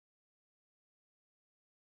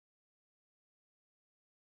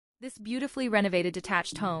This beautifully renovated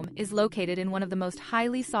detached home is located in one of the most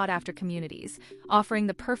highly sought-after communities, offering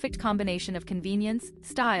the perfect combination of convenience,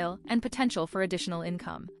 style, and potential for additional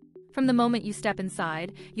income. From the moment you step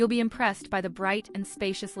inside, you'll be impressed by the bright and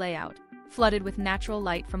spacious layout, flooded with natural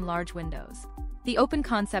light from large windows. The open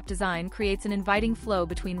concept design creates an inviting flow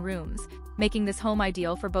between rooms, making this home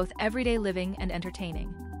ideal for both everyday living and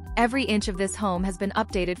entertaining. Every inch of this home has been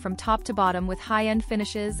updated from top to bottom with high-end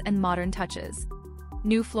finishes and modern touches.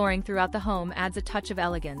 New flooring throughout the home adds a touch of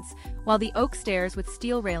elegance, while the oak stairs with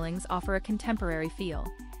steel railings offer a contemporary feel.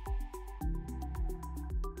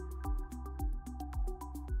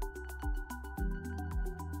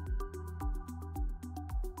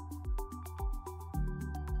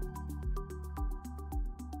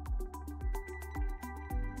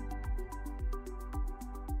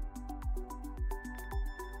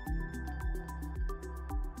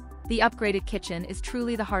 The upgraded kitchen is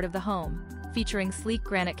truly the heart of the home, featuring sleek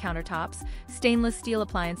granite countertops, stainless steel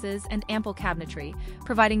appliances, and ample cabinetry,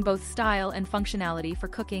 providing both style and functionality for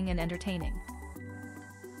cooking and entertaining.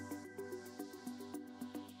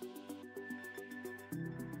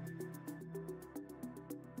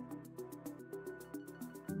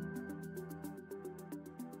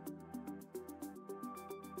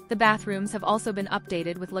 The bathrooms have also been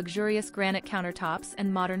updated with luxurious granite countertops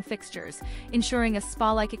and modern fixtures, ensuring a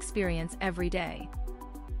spa-like experience every day.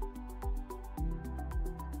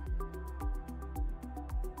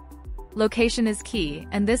 Location is key,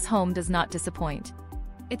 and this home does not disappoint.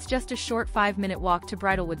 It's just a short 5-minute walk to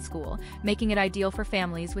Bridlewood School, making it ideal for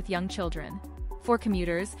families with young children. For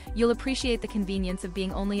commuters, you'll appreciate the convenience of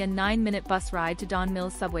being only a 9-minute bus ride to Don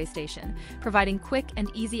Mills subway station, providing quick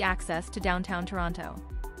and easy access to downtown Toronto.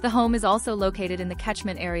 The home is also located in the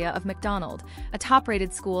catchment area of McDonald, a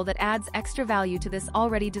top-rated school that adds extra value to this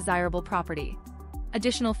already desirable property.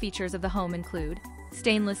 Additional features of the home include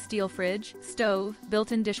stainless steel fridge, stove,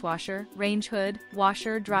 built-in dishwasher, range hood,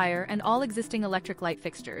 washer, dryer, and all existing electric light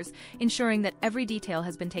fixtures, ensuring that every detail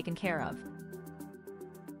has been taken care of.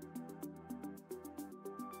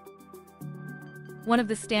 One of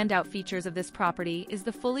the standout features of this property is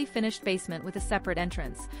the fully finished basement with a separate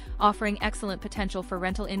entrance, offering excellent potential for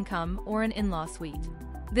rental income or an in-law suite.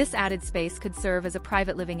 This added space could serve as a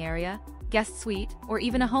private living area, guest suite, or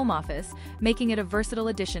even a home office, making it a versatile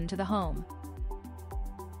addition to the home.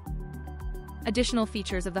 Additional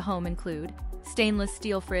features of the home include stainless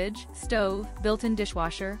steel fridge, stove, built-in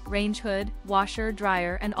dishwasher, range hood, washer,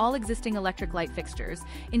 dryer, and all existing electric light fixtures,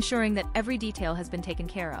 ensuring that every detail has been taken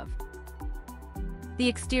care of. The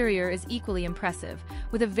exterior is equally impressive,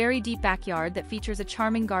 with a very deep backyard that features a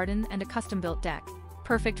charming garden and a custom-built deck,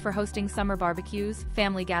 perfect for hosting summer barbecues,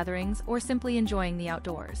 family gatherings, or simply enjoying the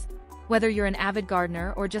outdoors. Whether you're an avid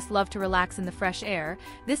gardener or just love to relax in the fresh air,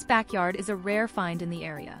 this backyard is a rare find in the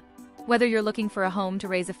area. Whether you're looking for a home to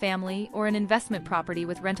raise a family or an investment property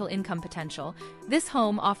with rental income potential, this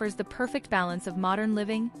home offers the perfect balance of modern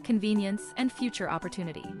living, convenience, and future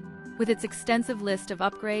opportunity. With its extensive list of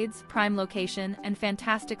upgrades, prime location, and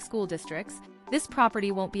fantastic school districts, this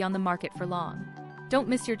property won't be on the market for long. Don't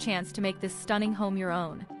miss your chance to make this stunning home your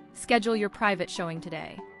own. Schedule your private showing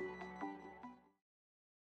today.